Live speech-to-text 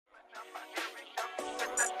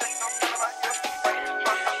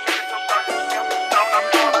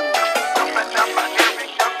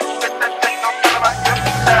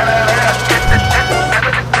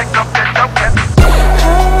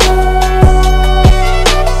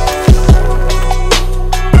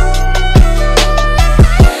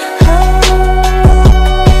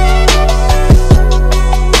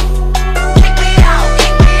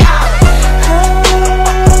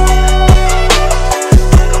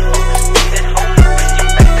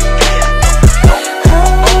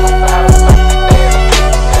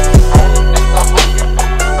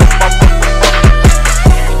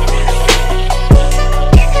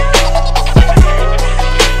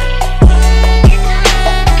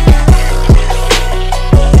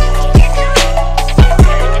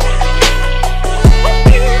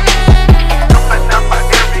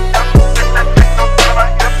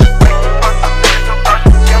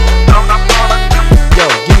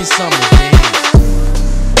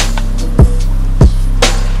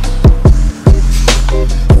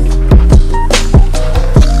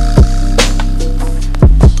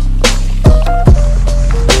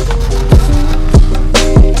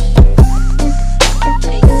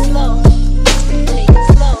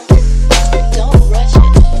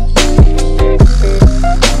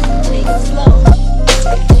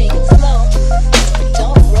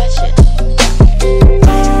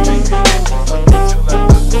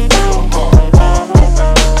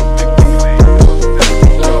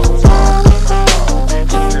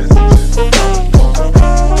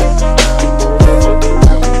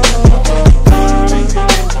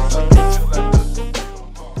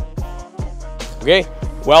Okay,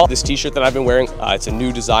 well, this t-shirt that I've been wearing, it's a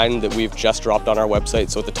new design that we've just dropped on our website.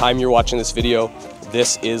 So at the time you're watching this video,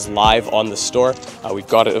 this is live on the store. We've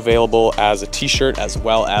got it available as a t-shirt as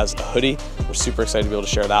well as a hoodie. We're super excited to be able to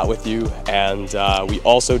share that with you. And we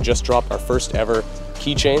also just dropped our first ever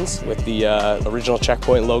keychains with the original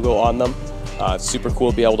Checkpoint logo on them. It's super cool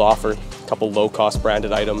to be able to offer a couple low-cost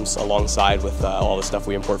branded items alongside with all the stuff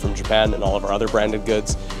we import from Japan and all of our other branded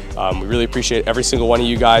goods. We really appreciate every single one of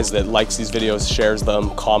you guys that likes these videos, shares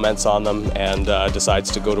them, comments on them, and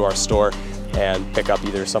decides to go to our store and pick up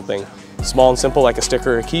either something small and simple like a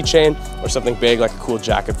sticker or a keychain, or something big like a cool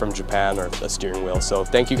jacket from Japan or a steering wheel. So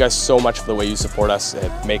thank you guys so much for the way you support us.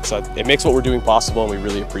 It makes what we're doing possible, and we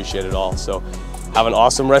really appreciate it all. So have an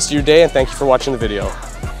awesome rest of your day, and thank you for watching the video.